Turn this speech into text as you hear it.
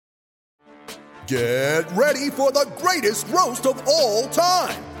Get ready for the greatest roast of all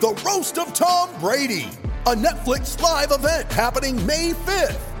time, the Roast of Tom Brady, a Netflix live event happening May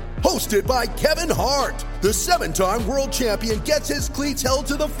 5th. Hosted by Kevin Hart, the 7-time world champion gets his cleats held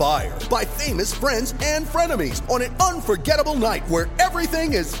to the fire by famous friends and frenemies on an unforgettable night where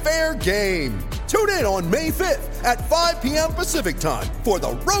everything is fair game. Tune in on May 5th at 5 p.m. Pacific time for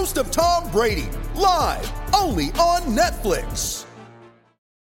the Roast of Tom Brady, live only on Netflix.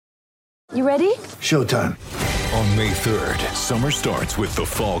 You ready? Showtime. On May 3rd, summer starts with The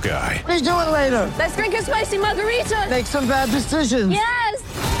Fall Guy. Let's do it later. Let's drink a spicy margarita. Make some bad decisions. Yes.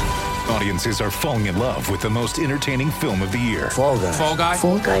 Audiences are falling in love with the most entertaining film of the year. Fall Guy. Fall Guy?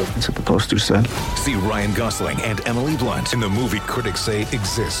 Fall Guy. That's what the poster said. See Ryan Gosling and Emily Blunt in the movie critics say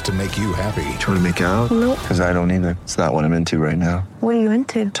exists to make you happy. Trying to make it out? Nope. Because I don't either. It's not what I'm into right now. What are you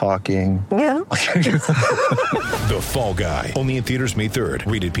into? Talking. Yeah. The Fall Guy. Only in theaters May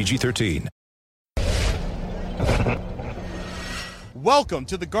 3rd. Rated PG-13. Welcome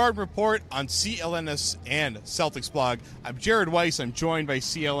to the Garden Report on CLNS and Celtics blog. I'm Jared Weiss. I'm joined by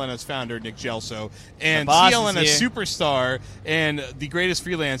CLNS founder Nick Gelso and CLNS superstar and the greatest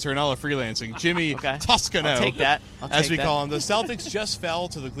freelancer in all of freelancing, Jimmy Toscano. I'll take that. As we call him. The Celtics just fell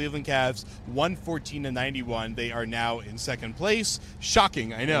to the Cleveland Cavs 114-91. They are now in second place.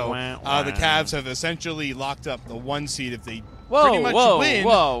 Shocking, I know. The Cavs have essentially locked up the 1 seed if they pretty much win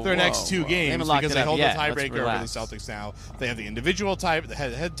their next 2 games because they hold the tiebreaker over the Celtics now. They have the individual head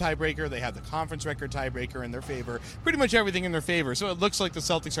tiebreaker. They have the conference record tiebreaker in their favor. Pretty much everything in their favor. So it looks like the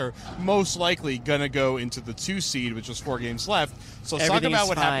Celtics are most likely going to go into the 2 seed, which is 4 games left. So let's talk about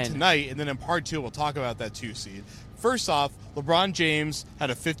what happened tonight, and then in part 2 we'll talk about that 2 seed. First off, LeBron James had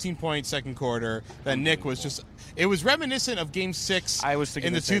a 15-point second quarter that Nick was just... It was reminiscent of Game 6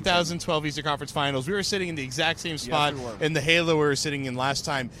 in the 2012 Eastern Conference Finals. We were sitting in the exact same spot in the halo we were sitting in last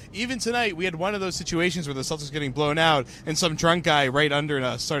time. Even tonight, we had one of those situations where the Celtics were getting blown out, and some drunk guy right under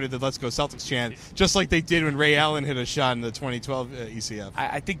us started the Let's Go Celtics chant, just like they did when Ray Allen hit a shot in the 2012 ECF.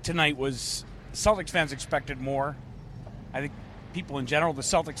 I think tonight was... Celtics fans expected more. I think people in general, the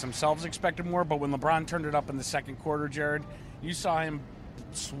Celtics themselves expected more, but when LeBron turned it up in the second quarter, Jared, you saw him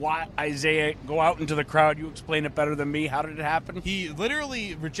swat Isaiah, go out into the crowd. You explain it better than me. How did it happen? He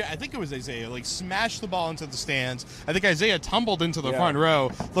literally, I think it was Isaiah, smashed the ball into the stands. I think Isaiah tumbled into the front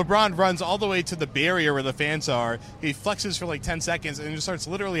row. LeBron runs all the way to the barrier where the fans are. He flexes for 10 seconds and just starts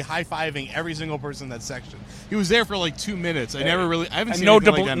literally high-fiving every single person in that section. He was there for 2 minutes. I haven't seen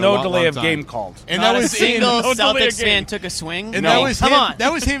anything like that in a long delay of time. game called. And Not that a was single Celtics fan took a swing. And that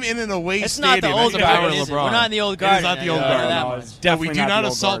was him in an away it's stadium. Not the old guard. LeBron. We're not in the old guard. It is not the old guard. Definitely we do not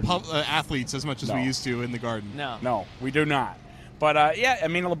assault Garden. Athletes as much as we used to in the Garden. No, we do not. But,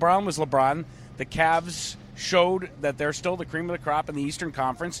 LeBron was LeBron. The Cavs showed that they're still the cream of the crop in the Eastern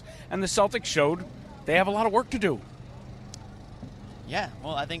Conference, and the Celtics showed they have a lot of work to do. Yeah,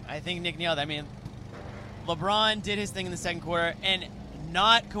 well, I think Nick nailed it. I mean, LeBron did his thing in the second quarter, and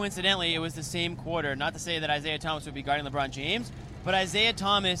not coincidentally, it was the same quarter. Not to say that Isaiah Thomas would be guarding LeBron James, but Isaiah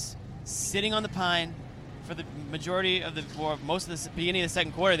Thomas sitting on the pine for the majority of most of the beginning of the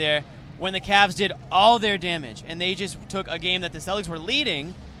second quarter there, when the Cavs did all their damage, and they just took a game that the Celtics were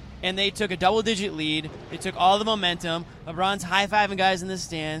leading, and they took a double-digit lead. They took all the momentum. LeBron's high-fiving guys in the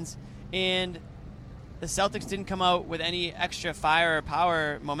stands, and the Celtics didn't come out with any extra fire or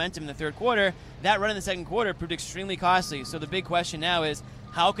power momentum in the third quarter. That run in the second quarter proved extremely costly. So the big question now is,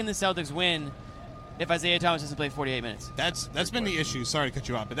 how can the Celtics win if Isaiah Thomas doesn't play 48 minutes? That's been the issue. Sorry to cut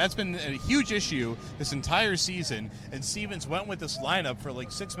you off, but that's been a huge issue this entire season. And Stevens went with this lineup for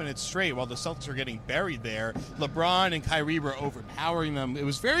 6 minutes straight while the Celtics were getting buried there. LeBron and Kyrie were overpowering them. It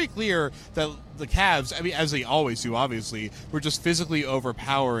was very clear that the Cavs, as they always do, obviously, were just physically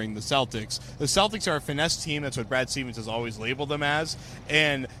overpowering the Celtics. The Celtics are a finesse team. That's what Brad Stevens has always labeled them as.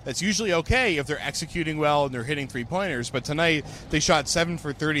 And that's usually okay if they're executing well and they're hitting three-pointers. But tonight, they shot 7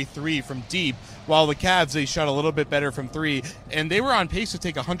 for 33 from deep, while the Cavs, they shot a little bit better from 3. And they were on pace to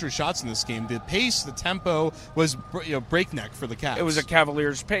take 100 shots in this game. The pace, the tempo was breakneck for the Cavs. It was a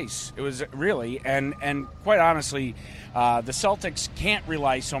Cavaliers pace. It was really, and quite honestly, the Celtics can't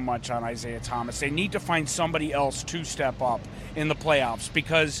rely so much on Isaiah Thomas. They need to find somebody else to step up in the playoffs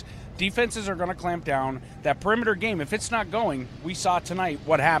because defenses are going to clamp down. That perimeter game, if it's not going, we saw tonight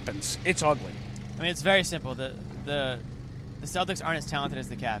what happens. It's ugly. I mean, it's very simple. The Celtics aren't as talented as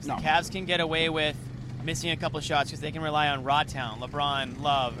the Cavs. No. The Cavs can get away with missing a couple of shots because they can rely on raw talent. LeBron,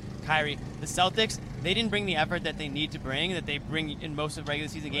 Love, Kyrie. The Celtics, they didn't bring the effort that they need to bring, that they bring in most of regular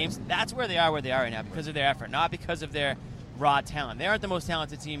season games. That's where they are right now because of their effort, not because of their raw talent. They aren't the most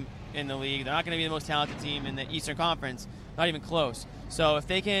talented team in the league. They're not going to be the most talented team in the Eastern Conference, not even close. So if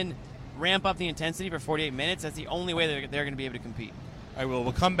they can ramp up the intensity for 48 minutes, that's the only way they're going to be able to compete. I will.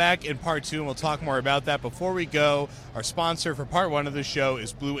 We'll come back in part 2, and we'll talk more about that. Before we go, our sponsor for part 1 of the show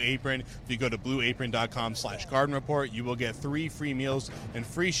is Blue Apron. If you go to blueapron.com/Garden Report, you will get 3 free meals and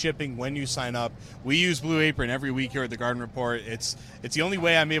free shipping when you sign up. We use Blue Apron every week here at the Garden Report. It's the only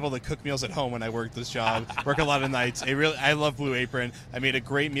way I'm able to cook meals at home when I work this job. Work a lot of nights. I love Blue Apron. I made a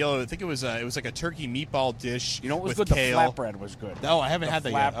great meal. I think it was like a turkey meatball dish. You know what was with good? kale. The flatbread was good. No, I haven't had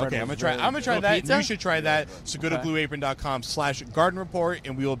that yet. Okay, I'm gonna try that. Pizza? You should try that. So go to blueapron.com/Garden Report,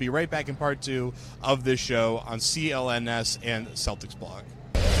 and we will be right back in part 2 of this show on CLNS and Celtics Blog.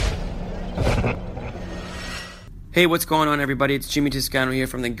 Hey, what's going on, everybody? It's Jimmy Toscano here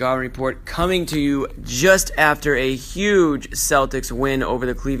from the Garden Report, coming to you just after a huge Celtics win over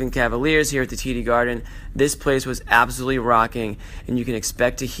the Cleveland Cavaliers here at the TD Garden. This place was absolutely rocking, and you can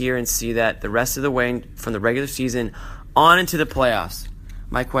expect to hear and see that the rest of the way from the regular season on into the playoffs.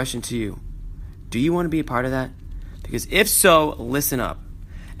 My question to you, do you want to be a part of that? Because if so, listen up.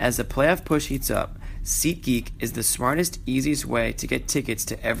 As the playoff push heats up, SeatGeek is the smartest, easiest way to get tickets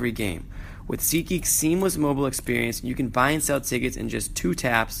to every game. With SeatGeek's seamless mobile experience, you can buy and sell tickets in just 2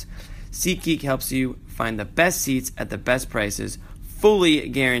 taps. SeatGeek helps you find the best seats at the best prices, fully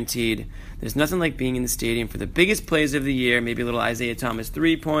guaranteed. There's nothing like being in the stadium for the biggest plays of the year, maybe a little Isaiah Thomas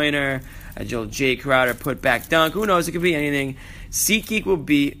three-pointer, a Joel J. Crowder put-back dunk, who knows, it could be anything. SeatGeek will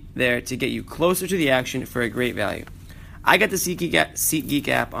be there to get you closer to the action for a great value. I got the SeatGeek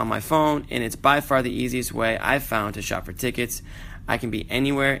app on my phone, and it's by far the easiest way I've found to shop for tickets. I can be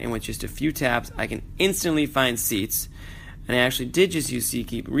anywhere, and with just a few taps, I can instantly find seats. And I actually did just use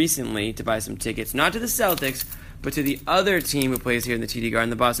SeatGeek recently to buy some tickets, not to the Celtics, but to the other team who plays here in the TD Garden,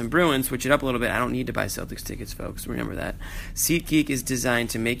 the Boston Bruins. Switch it up a little bit. I don't need to buy Celtics tickets, folks. Remember that. SeatGeek is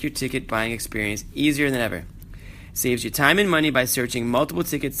designed to make your ticket buying experience easier than ever. Saves you time and money by searching multiple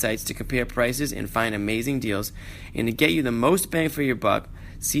ticket sites to compare prices and find amazing deals. And to get you the most bang for your buck,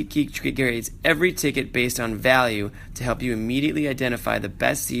 SeatGeek grades every ticket based on value to help you immediately identify the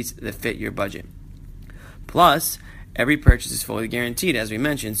best seats that fit your budget. Plus, every purchase is fully guaranteed, as we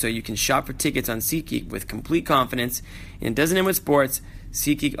mentioned, so you can shop for tickets on SeatGeek with complete confidence. And it doesn't end with sports.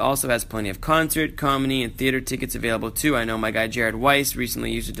 SeatGeek also has plenty of concert, comedy, and theater tickets available too. I know my guy Jared Weiss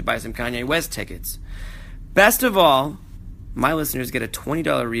recently used it to buy some Kanye West tickets. Best of all, my listeners get a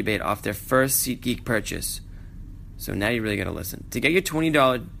 $20 rebate off their first SeatGeek purchase. So now you really got to listen. To get your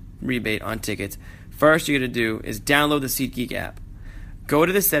 $20 rebate on tickets, first you got to do is download the SeatGeek app. Go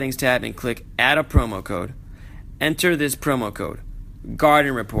to the settings tab and click add a promo code. Enter this promo code,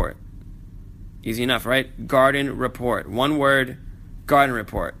 Garden Report. Easy enough, right? Garden Report. One word, Garden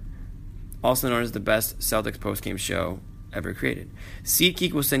Report. Also known as the best Celtics postgame show ever created.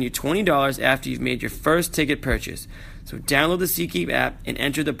 SeatGeek will send you $20 after you've made your first ticket purchase. So download the SeatGeek app and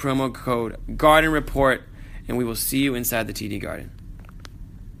enter the promo code Garden Report, and we will see you inside the TD Garden.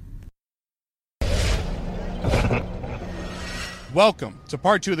 Welcome to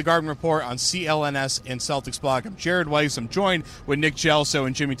part 2 of the Garden Report on CLNS and Celtics Blog. I'm Jared Weiss. I'm joined with Nick Gelso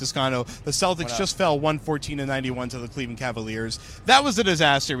and Jimmy Toscano. The Celtics just fell 114-91 to the Cleveland Cavaliers. That was a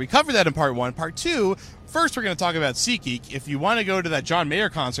disaster. We covered that in part 1. Part 2, first we're going to talk about SeatGeek. If you want to go to that John Mayer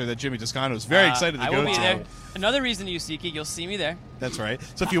concert that Jimmy Toscano is very excited to go to. I will be there. Another reason to use SeatGeek, you'll see me there. That's right.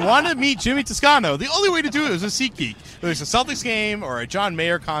 So if you want to meet Jimmy Toscano, the only way to do it is a SeatGeek. Whether it's a Celtics game or a John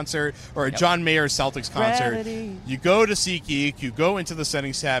Mayer concert or a John Mayer Celtics concert, you go to SeatGeek, you go into the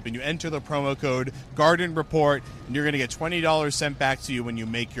settings tab, and you enter the promo code Garden Report, and you're going to get $20 sent back to you when you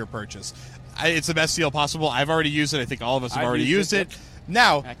make your purchase. It's the best deal possible. I've already used it. I think all of us have already used it.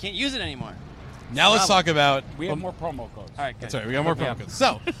 Now, I can't use it anymore. Now let's talk about... We have more promo codes. All right, good. That's right. We got more promo codes.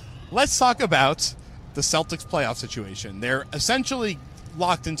 So let's talk about the Celtics playoff situation. They're essentially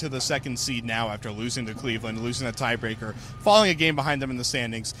locked into the second seed now after losing to Cleveland, losing that tiebreaker, falling a game behind them in the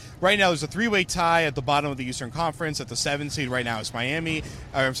standings. Right now there's a 3-way tie at the bottom of the Eastern Conference. At the 7th seed right now is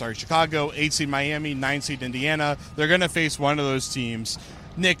Chicago, 8th seed Miami, 9th seed Indiana. They're going to face one of those teams.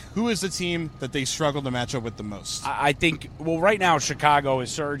 Nick, who is the team that they struggle to match up with the most? I think, right now Chicago is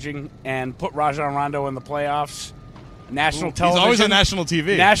surging, and put Rajon Rondo in the playoffs. National television. He's always on national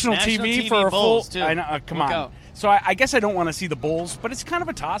TV. National TV for a full. Too. I know, come on. Out. So I guess I don't want to see the Bulls, but it's kind of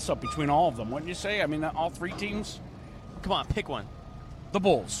a toss-up between all of them. Wouldn't you say? I mean, all 3 teams. Come on, pick one. The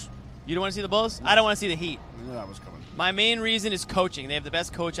Bulls. You don't want to see the Bulls? I don't want to see the Heat. I knew that was coming. My main reason is coaching. They have the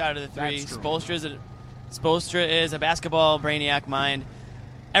best coach out of the 3. That's true. Spoelstra is a basketball brainiac mind.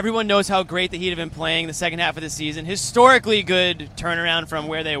 Everyone knows how great the Heat have been playing the second half of the season. Historically good turnaround from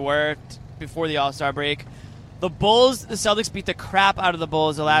where they were before the All-Star break. The Bulls, the Celtics beat the crap out of the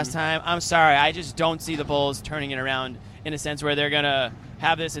Bulls the last time. I'm sorry, I just don't see the Bulls turning it around in a sense where they're going to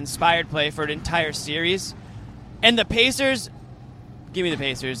have this inspired play for an entire series. And the Pacers, give me the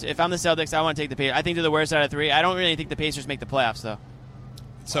Pacers. If I'm the Celtics, I want to take the Pacers. I think they're the worst out of 3. I don't really think the Pacers make the playoffs, though.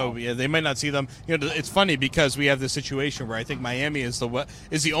 So yeah, they might not see them. It's funny because we have this situation where I think Miami is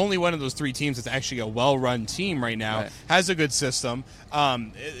the only one of those 3 teams that's actually a well-run team right now. Right. Has a good system.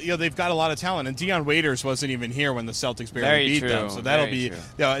 They've got a lot of talent, and Deion Waiters wasn't even here when the Celtics barely beat them. So that'll be. True.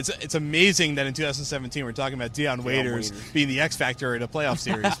 It's amazing that in 2017 we're talking about Deion Waiters being the X factor in a playoff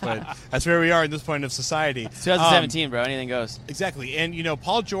series, but that's where we are in this point of society. It's 2017, bro. Anything goes. Exactly, and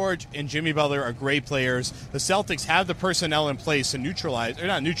Paul George and Jimmy Butler are great players. The Celtics have the personnel in place to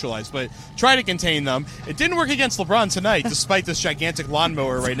not neutralize, but try to contain them. It didn't work against LeBron tonight, despite this gigantic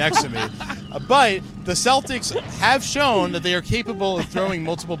lawnmower right next to me. But the Celtics have shown that they are capable of throwing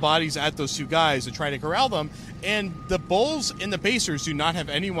multiple bodies at those 2 guys to try to corral them. And the Bulls and the Pacers do not have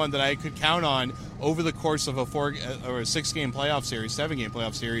anyone that I could count on over the course of a 6-game playoff series, 7-game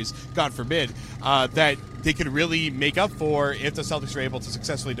playoff series, God forbid, that they could really make up for if the Celtics are able to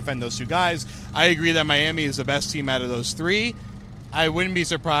successfully defend those 2 guys. I agree that Miami is the best team out of those 3. I wouldn't be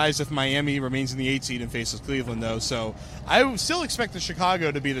surprised if Miami remains in the 8th seed and faces Cleveland, though. So I still expect the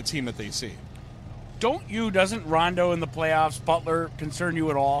Chicago to be the team that they see. Doesn't Rondo in the playoffs, Butler, concern you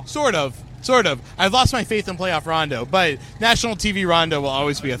at all? Sort of. I've lost my faith in playoff Rondo, but national TV Rondo will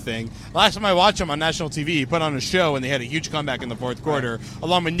always be a thing. Last time I watched him on national TV, he put on a show, and they had a huge comeback in the 4th quarter,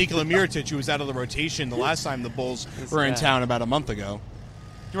 along with Nikola Mirotic, who was out of the rotation the last time the Bulls were in town about a month ago.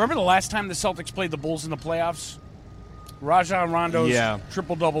 Do you remember the last time the Celtics played the Bulls in the playoffs? Rajon Rondo's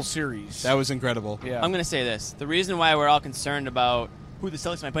triple-double series. That was incredible. Yeah. I'm going to say this. The reason why we're all concerned about who the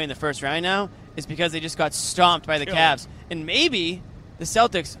Celtics might play in the first round now is because they just got stomped by the Cavs. And maybe the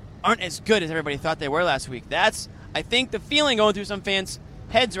Celtics aren't as good as everybody thought they were last week. That's, I think, the feeling going through some fans'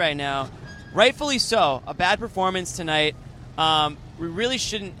 heads right now. Rightfully so. A bad performance tonight. We really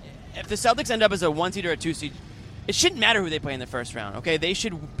shouldn't. If the Celtics end up as a 1 seed or a 2 seed, it shouldn't matter who they play in the first round, okay? They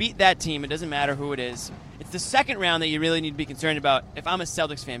should beat that team. It doesn't matter who it is. It's the second round that you really need to be concerned about if I'm a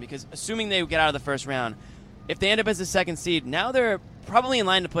Celtics fan, because assuming they get out of the first round, if they end up as a 2nd seed, now they're probably in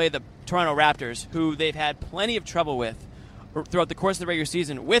line to play the Toronto Raptors, who they've had plenty of trouble with throughout the course of the regular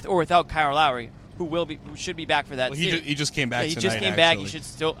season, with or without Kyle Lowry, who should be back for that series. He just came back tonight, he just came back. He should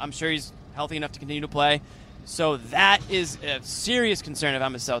still, I'm sure he's healthy enough to continue to play. So that is a serious concern if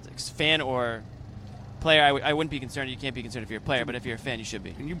I'm a Celtics fan or player. I wouldn't be concerned. You can't be concerned if you're a player, but if you're a fan, you should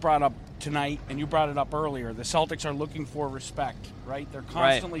be. And you brought up tonight, and you brought it up earlier, the Celtics are looking for respect, right? They're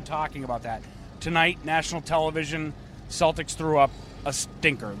constantly talking about that. Tonight, national television, Celtics threw up a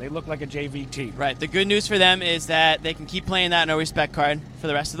stinker. They look like a JV team. Right. The good news for them is that they can keep playing that no respect card for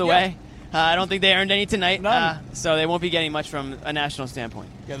the rest of the way. I don't think they earned any tonight, so they won't be getting much from a national standpoint.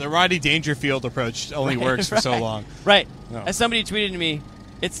 Yeah, the Rodney Dangerfield approach only works for so long. Right. No. As somebody tweeted to me,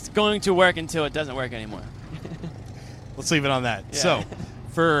 it's going to work until it doesn't work anymore. Let's leave it on that. Yeah. So,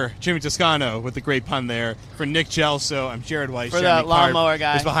 for Jimmy Toscano with the great pun there, for Nick Gelso, I'm Jared Weiss. For the lawnmower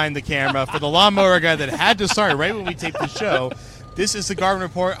guy who's behind the camera. For the lawnmower guy that had to start right when we taped the show, this is the Garvin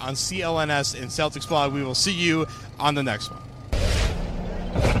Report on CLNS and Celtics Blog. We will see you on the next one.